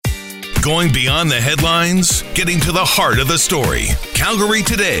Going beyond the headlines, getting to the heart of the story. Calgary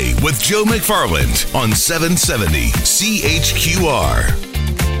Today with Joe McFarland on 770 CHQR.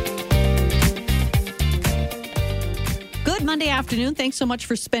 Good Monday afternoon. Thanks so much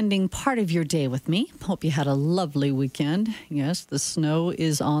for spending part of your day with me. Hope you had a lovely weekend. Yes, the snow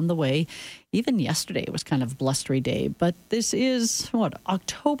is on the way. Even yesterday it was kind of a blustery day, but this is,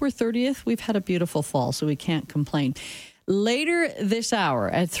 October 30th? We've had a beautiful fall, so we can't complain. Later this hour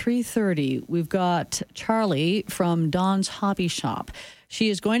at 3:30, we've got Charlie from Dawn's Hobby Shop. She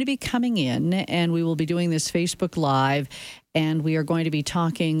is going to be coming in, and we will be doing this Facebook Live, and we are going to be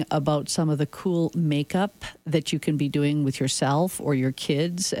talking about some of the cool makeup that you can be doing with yourself or your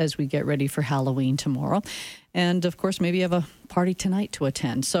kids as we get ready for Halloween tomorrow. And, of course, maybe you have a party tonight to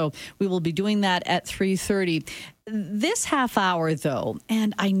attend. So we will be doing that at 3:30. This half hour, though,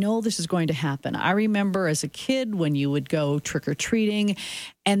 and I know this is going to happen. I remember as a kid when you would go trick-or-treating,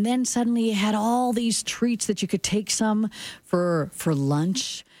 and then suddenly you had all these treats that you could take some for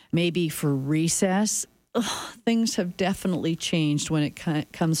lunch, maybe for recess. Things have definitely changed when it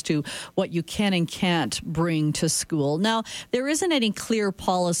comes to what you can and can't bring to school. Now, there isn't any clear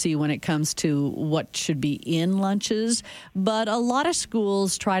policy when it comes to what should be in lunches, but a lot of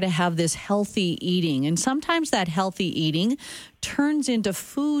schools try to have this healthy eating, and sometimes that healthy eating turns into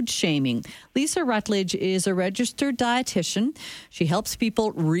food shaming. Lisa Rutledge is a registered dietitian. She helps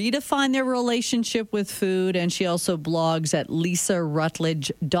people redefine their relationship with food, and she also blogs at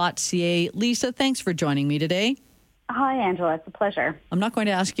lisarutledge.ca. Lisa, thanks for joining me today. Hi, Angela. It's a pleasure. I'm not going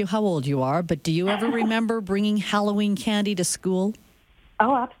to ask you how old you are, but do you ever remember bringing Halloween candy to school?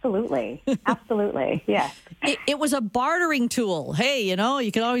 Oh, absolutely. Absolutely. Yes. It was a bartering tool. Hey, you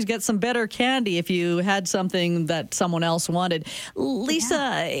can always get some better candy if you had something that someone else wanted.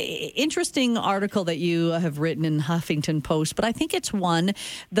 Lisa, interesting article that you have written in Huffington Post, but I think it's one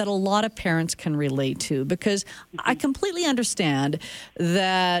that a lot of parents can relate to because I completely understand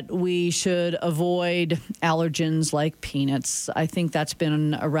that we should avoid allergens like peanuts. I think that's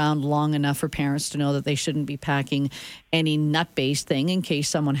been around long enough for parents to know that they shouldn't be packing any nut-based thing in case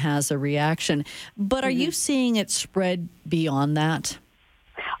someone has a reaction. But are you seeing it spread beyond that?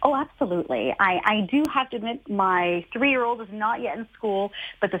 Oh, absolutely. I do have to admit my 3-year-old is not yet in school,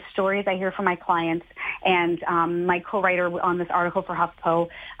 but the stories I hear from my clients and my co-writer on this article for HuffPo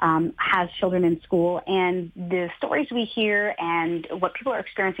has children in school, and the stories we hear and what people are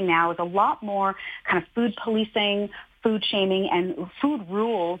experiencing now is a lot more kind of food policing, food shaming, and food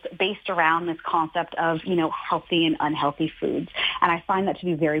rules based around this concept of, healthy and unhealthy foods. And I find that to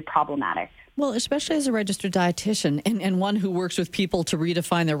be very problematic. Well, especially as a registered dietitian and one who works with people to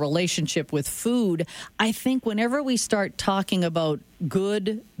redefine their relationship with food, I think whenever we start talking about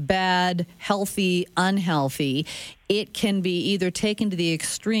good, bad, healthy, unhealthy, it can be either taken to the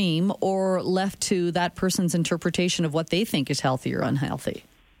extreme or left to that person's interpretation of what they think is healthy or unhealthy.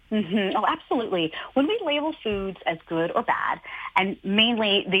 Mm-hmm. Oh, absolutely. When we label foods as good or bad, and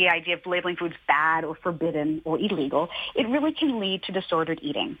mainly the idea of labeling foods bad or forbidden or illegal, it really can lead to disordered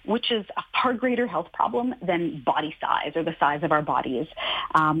eating, which is a far greater health problem than body size or the size of our bodies.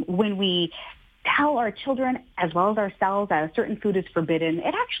 When we tell our children as well as ourselves that a certain food is forbidden,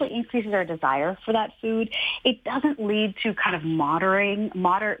 it actually increases our desire for that food. It doesn't lead to kind of eating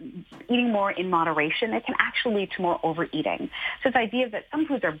more in moderation. It can actually lead to more overeating. So this idea that some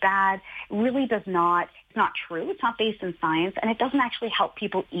foods are bad really it's not true. It's not based in science, and it doesn't actually help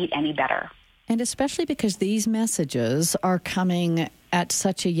people eat any better. And especially because these messages are coming at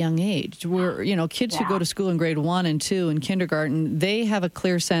such a young age. Where, kids who go to school in grade 1 and 2 in kindergarten, they have a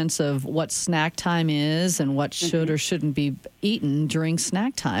clear sense of what snack time is and what should or shouldn't be eaten during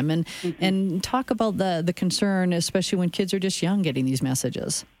snack time. And talk about the concern, especially when kids are just young, getting these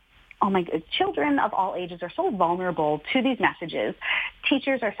messages. Oh my God, children of all ages are so vulnerable to these messages.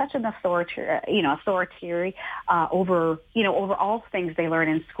 Teachers are such an authority over all things they learn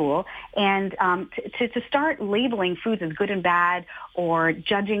in school. And to start labeling foods as good and bad or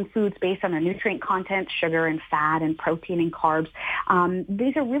judging foods based on their nutrient content, sugar and fat and protein and carbs,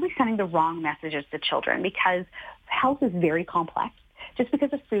 these are really sending the wrong messages to children because health is very complex. Just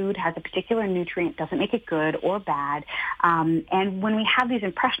because a food has a particular nutrient doesn't make it good or bad. And when we have these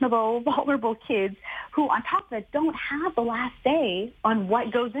impressionable, vulnerable kids who, on top of it, don't have the last say on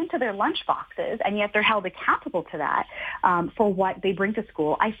what goes into their lunch boxes, and yet they're held accountable to that for what they bring to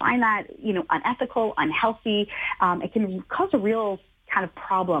school, I find that, unethical, unhealthy. It can cause a real kind of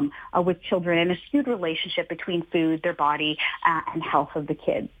problem with children and a skewed relationship between food, their body, and health of the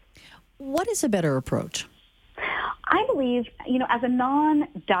kids. What is a better approach? I believe, as a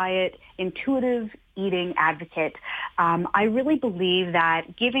non-diet, intuitive eating advocate, I really believe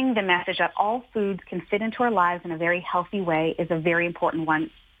that giving the message that all foods can fit into our lives in a very healthy way is a very important one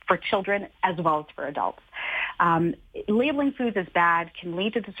for children as well as for adults. Labeling foods as bad can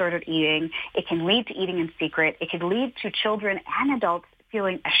lead to disordered eating. It can lead to eating in secret. It can lead to children and adults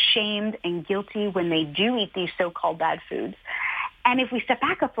feeling ashamed and guilty when they do eat these so-called bad foods. And if we step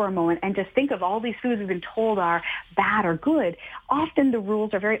back up for a moment and just think of all these foods we've been told are bad or good, often the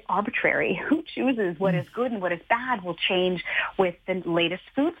rules are very arbitrary. Who chooses what is good and what is bad will change with the latest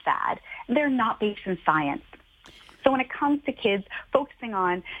food fad. They're not based in science. So when it comes to kids, focusing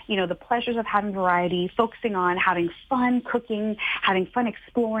on, the pleasures of having variety, focusing on having fun cooking, having fun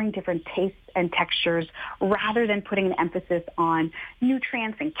exploring different tastes and textures, rather than putting an emphasis on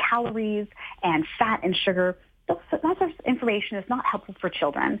nutrients and calories and fat and sugar, that sort of information is not helpful for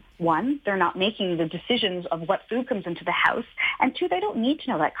children. One, they're not making the decisions of what food comes into the house. And two, they don't need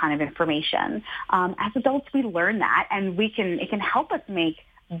to know that kind of information. As adults, we learn that, and it can help us make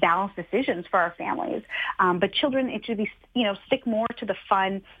balanced decisions for our families. But children, it should be, stick more to the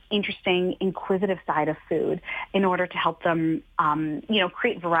fun, interesting, inquisitive side of food in order to help them,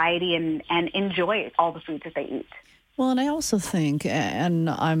 create variety and enjoy all the foods that they eat. Well, and I also think, and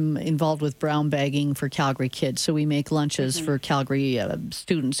I'm involved with brown bagging for Calgary kids, so we make lunches for Calgary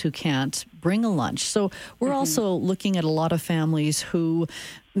students who can't bring a lunch. So we're also looking at a lot of families who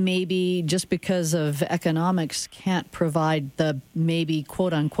maybe just because of economics can't provide the maybe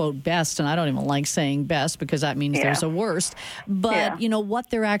quote-unquote best, and I don't even like saying best because that means there's a worst, but what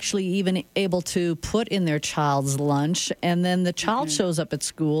they're actually even able to put in their child's lunch, and then the child shows up at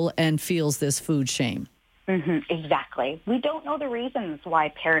school and feels this food shame. Exactly. We don't know the reasons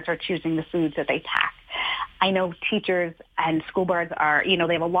why parents are choosing the foods that they pack. I know teachers and school boards are,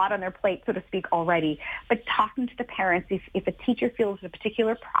 they have a lot on their plate, so to speak, already. But talking to the parents, if a teacher feels a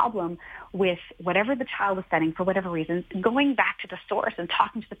particular problem with whatever the child is setting for whatever reason, going back to the source and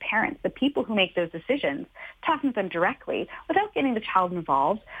talking to the parents, the people who make those decisions, talking to them directly without getting the child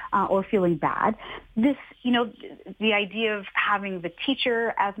involved or feeling bad. This, the idea of having the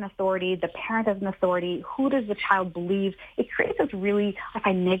teacher as an authority, the parent as an authority, who does the child believe? It creates this really, I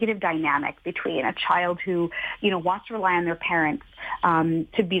find, negative dynamic between a child who, wants to rely on their parents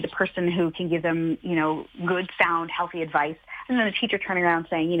to be the person who can give them, good, sound, healthy advice. And then the teacher turning around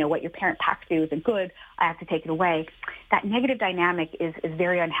saying, what your parent packs you isn't good, I have to take it away. That negative dynamic is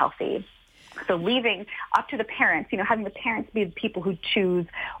very unhealthy. So leaving up to the parents, having the parents be the people who choose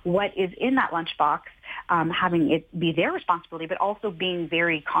what is in that lunchbox, having it be their responsibility, but also being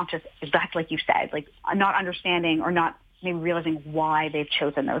very conscious, exactly like you said, like not understanding or not maybe realizing why they've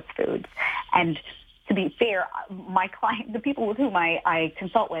chosen those foods. And to be fair, my client, the people with whom I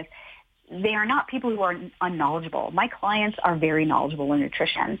consult with, they are not people who are unknowledgeable. My clients are very knowledgeable in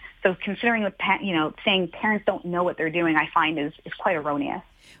nutrition. So considering saying parents don't know what they're doing, I find is quite erroneous.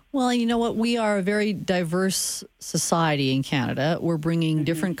 Well, you know what? We are a very diverse society in Canada. We're bringing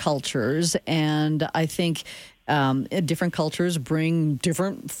different cultures, and I think different cultures bring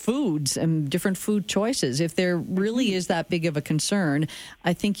different foods and different food choices. If there really is that big of a concern,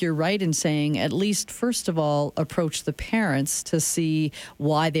 I think you're right in saying at least, first of all, approach the parents to see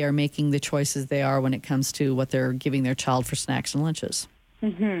why they are making the choices they are when it comes to what they're giving their child for snacks and lunches.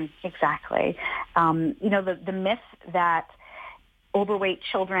 Exactly. The myth that overweight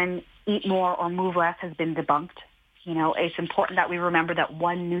children eat more or move less has been debunked. It's important that we remember that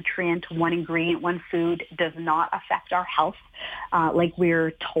one nutrient, one ingredient, one food does not affect our health like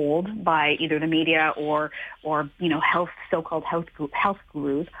we're told by either the media or so-called health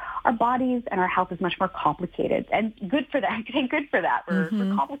gurus. Our bodies and our health is much more complicated, and good for that. Good for that. We're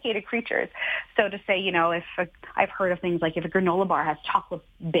complicated creatures. So to say, I've heard of things like if a granola bar has chocolate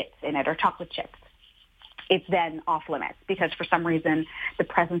bits in it or chocolate chips, it's then off limits because for some reason the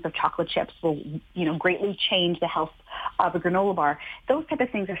presence of chocolate chips will, greatly change the health of a granola bar. Those type of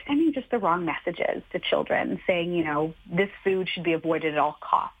things are sending just the wrong messages to children, saying, this food should be avoided at all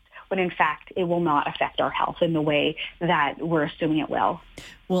costs, when in fact it will not affect our health in the way that we're assuming it will.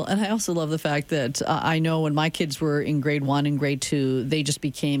 Well, and I also love the fact that I know when my kids were in grade 1 and grade 2, they just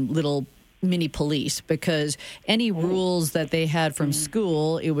became little mini police because any rules that they had from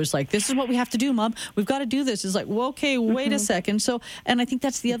school, it was like, this is what we have to do, Mom. We've got to do this. It's like, well, okay, wait a second. So, and I think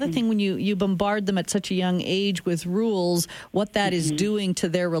that's the other thing when you bombard them at such a young age with rules, what that is doing to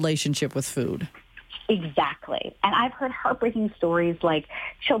their relationship with food. Exactly. And I've heard heartbreaking stories like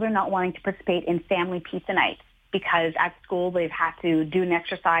children not wanting to participate in family pizza nights because at school they've had to do an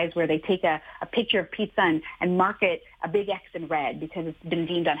exercise where they take a picture of pizza and mark it a big X in red because it's been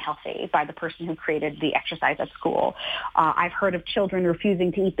deemed unhealthy by the person who created the exercise at school. I've heard of children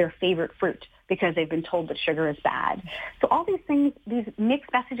refusing to eat their favorite fruit because they've been told that sugar is bad. So all these things, these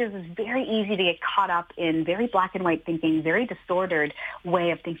mixed messages, is very easy to get caught up in very black and white thinking, very disordered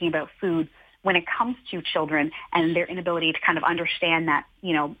way of thinking about food when it comes to children and their inability to kind of understand that,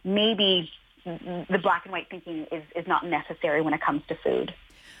 maybe the black and white thinking is not necessary when it comes to food.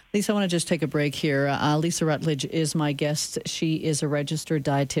 Lisa, I want to just take a break here. Lisa Rutledge is my guest. She is a registered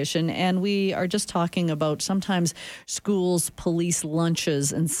dietitian, and we are just talking about sometimes schools police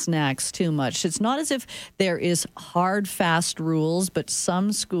lunches and snacks too much. It's not as if there is hard, fast rules, but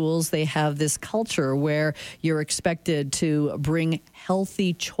some schools, they have this culture where you're expected to bring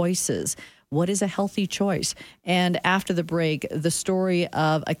healthy choices. What is a healthy choice? And after the break, the story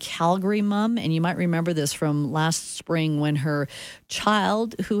of a Calgary mom, and you might remember this from last spring when her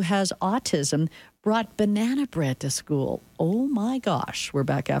child who has autism brought banana bread to school. Oh my gosh, we're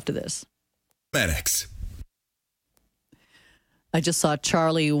back after this. Medics. I just saw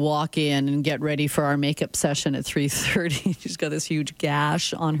Charlie walk in and get ready for our makeup session at 3:30. She's got this huge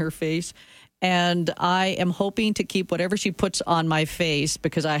gash on her face. And I am hoping to keep whatever she puts on my face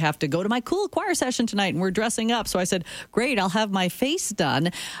because I have to go to my cool choir session tonight and we're dressing up. So I said, great, I'll have my face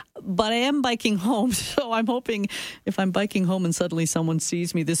done. But I am biking home. So I'm hoping if I'm biking home and suddenly someone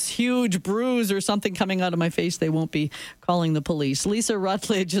sees me, this huge bruise or something coming out of my face, they won't be calling the police. Lisa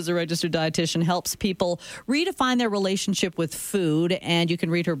Rutledge is a registered dietitian, helps people redefine their relationship with food. And you can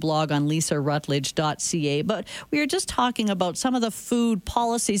read her blog on lisarutledge.ca. But we are just talking about some of the food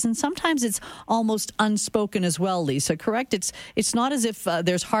policies, and sometimes it's almost unspoken as well, Lisa, correct? It's not as if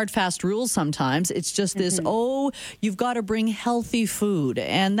there's hard, fast rules sometimes. It's just this, you've got to bring healthy food.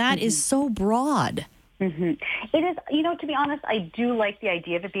 And that is so broad. It is, to be honest, I do like the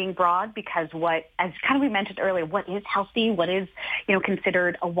idea of it being broad because as kind of we mentioned earlier, what is healthy, what is,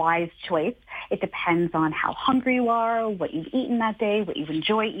 considered a wise choice, it depends on how hungry you are, what you've eaten that day, what you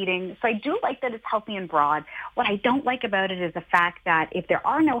enjoy eating. So I do like that it's healthy and broad. What I don't like about it is the fact that if there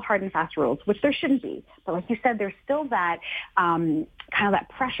are no hard and fast rules, which there shouldn't be, but like you said, there's still that kind of that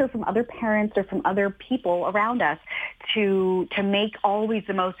pressure from other parents or from other people around us to make always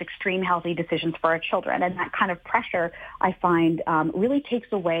the most extreme healthy decisions for our children. And that kind of pressure, I find, really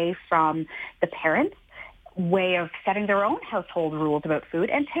takes away from the parents' way of setting their own household rules about food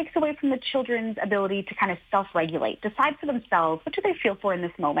and takes away from the children's ability to kind of self-regulate, decide for themselves what do they feel for in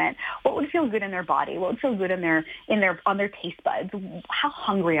this moment, what would feel good in their body, what would feel good on their taste buds, how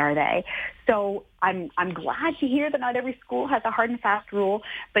hungry are they. So I'm glad to hear that not every school has a hard and fast rule,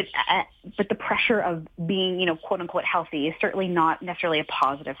 but the pressure of being, quote unquote healthy is certainly not necessarily a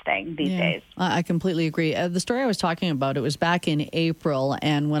positive thing these days. I completely agree. The story I was talking about, it was back in April,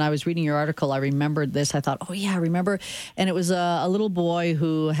 and when I was reading your article, I remembered this. I thought, oh yeah, I remember. And it was a little boy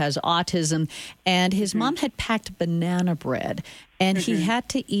who has autism, and his mom had packed banana bread, and he had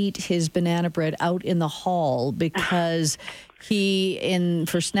to eat his banana bread out in the hall because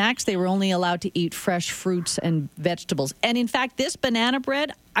for snacks, they were only allowed to eat fresh fruits and vegetables. And in fact, this banana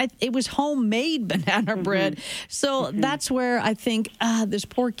bread, it was homemade banana bread. So that's where I think this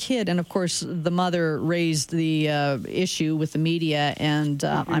poor kid, and of course the mother raised the issue with the media, and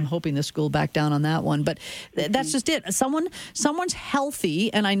I'm hoping the school back down on that one. But that's just it. Someone's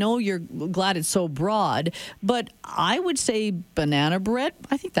healthy, and I know you're glad it's so broad, but I would say banana bread,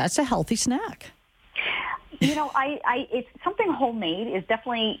 I think that's a healthy snack. It's something homemade is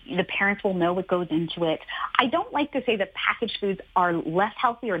definitely, the parents will know what goes into it. I don't like to say that packaged foods are less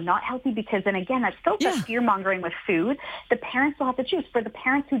healthy or not healthy because then again, that's still just fear-mongering with food. The parents will have to choose. For the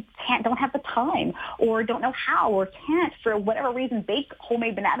parents who don't have the time or don't know how or can't, for whatever reason, bake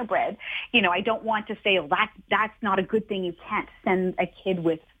homemade banana bread, I don't want to say, that's not a good thing. You can't send a kid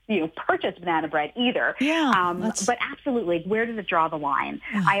with purchase banana bread either. But absolutely, where does it draw the line?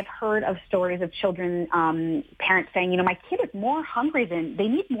 I have heard of stories of children, parents saying, my kid is more hungry they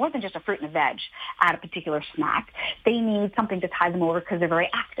need more than just a fruit and a veg at a particular snack. They need something to tide them over because they're very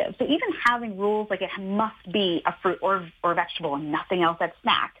active. So even having rules like it must be a fruit or a vegetable and nothing else at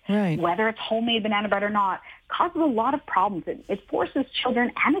snack, whether it's homemade banana bread or not, causes a lot of problems. It forces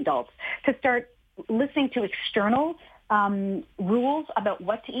children and adults to start listening to external rules about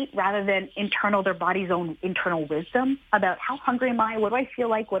what to eat rather than their body's own internal wisdom about how hungry am I, what do I feel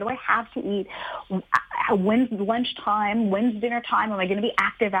like, what do I have to eat, when's lunchtime, when's dinner time, am I going to be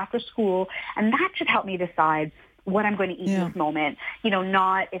active after school, and that should help me decide what I'm going to eat in this moment,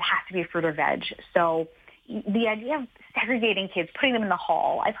 not it has to be a fruit or veg. So the idea of segregating kids, putting them in the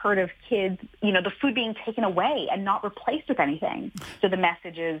hall. I've heard of kids, the food being taken away and not replaced with anything. So the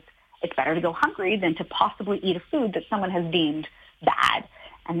message is, it's better to go hungry than to possibly eat a food that someone has deemed bad.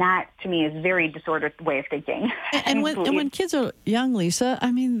 And that, to me, is a very disordered way of thinking. And when kids are young, Lisa,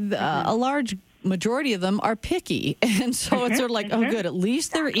 I mean, a large majority of them are picky. And so it's sort of like, oh, good, at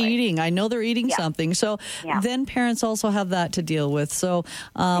least they're eating. I know they're eating something. So then parents also have that to deal with. So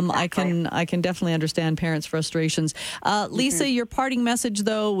I can definitely understand parents' frustrations. Lisa, your parting message,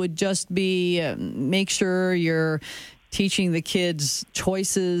 though, would just be make sure you're teaching the kids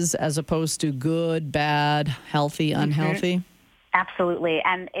choices as opposed to good, bad, healthy, unhealthy. Absolutely.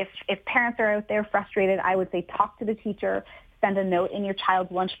 And if parents are out there frustrated, I would say talk to the teacher, send a note in your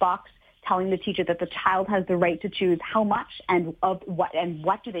child's lunchbox telling the teacher that the child has the right to choose how much and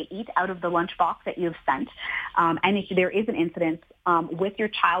what do they eat out of the lunchbox that you have sent. And if there is an incident with your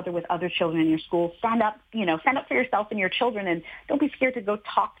child or with other children in your school, stand up for yourself and your children, and don't be scared to go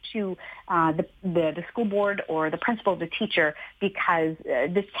talk to the school board or the principal, the teacher, because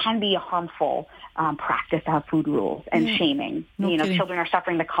this can be a harmful practice to have food rules and shaming. Children are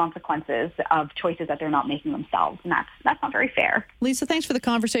suffering the consequences of choices that they're not making themselves, and that's not very fair. Lisa, thanks for the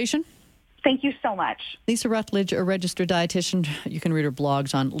conversation. Thank you so much. Lisa Rutledge, a registered dietitian. You can read her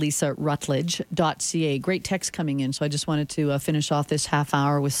blogs on lisarutledge.ca. Great text coming in, so I just wanted to finish off this half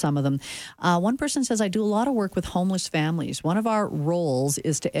hour with some of them. One person says, I do a lot of work with homeless families. One of our roles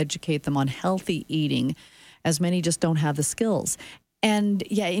is to educate them on healthy eating, as many just don't have the skills. And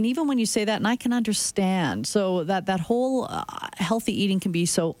and even when you say that, and I can understand, so that whole healthy eating can be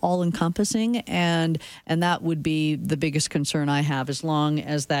so all-encompassing, and that would be the biggest concern I have, as long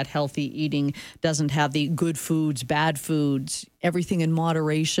as that healthy eating doesn't have the good foods, bad foods, everything in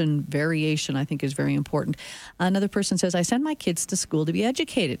moderation. Variation, I think, is very important. Another person says, I send my kids to school to be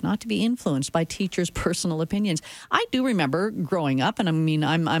educated, not to be influenced by teachers' personal opinions. I do remember growing up, and I mean,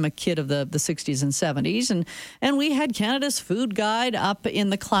 I'm a kid of the 60s and 70s, and we had Canada's Food Guide up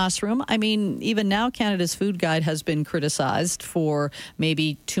in the classroom. I mean, even now, Canada's Food Guide has been criticized for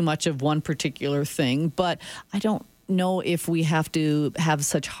maybe too much of one particular thing, but I don't know if we have to have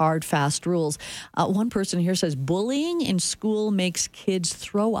such hard, fast rules. One person here says, bullying in school makes kids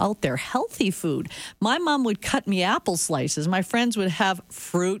throw out their healthy food. My mom would cut me apple slices. My friends would have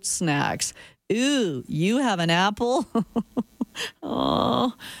fruit snacks. Ooh, you have an apple?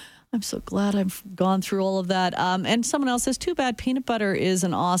 Oh, I'm so glad I've gone through all of that. And someone else says, too bad, peanut butter is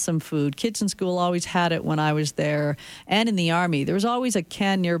an awesome food. Kids in school always had it when I was there and in the Army. There was always a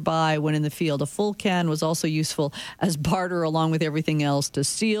can nearby when in the field. A full can was also useful as barter along with everything else to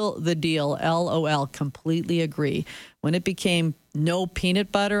seal the deal. LOL. Completely agree. When it became no peanut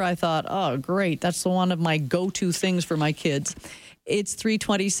butter, I thought, oh, great. That's one of my go-to things for my kids. It's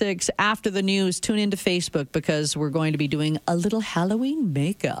 3:26. After the news, tune into Facebook because we're going to be doing a little Halloween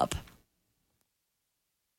makeup.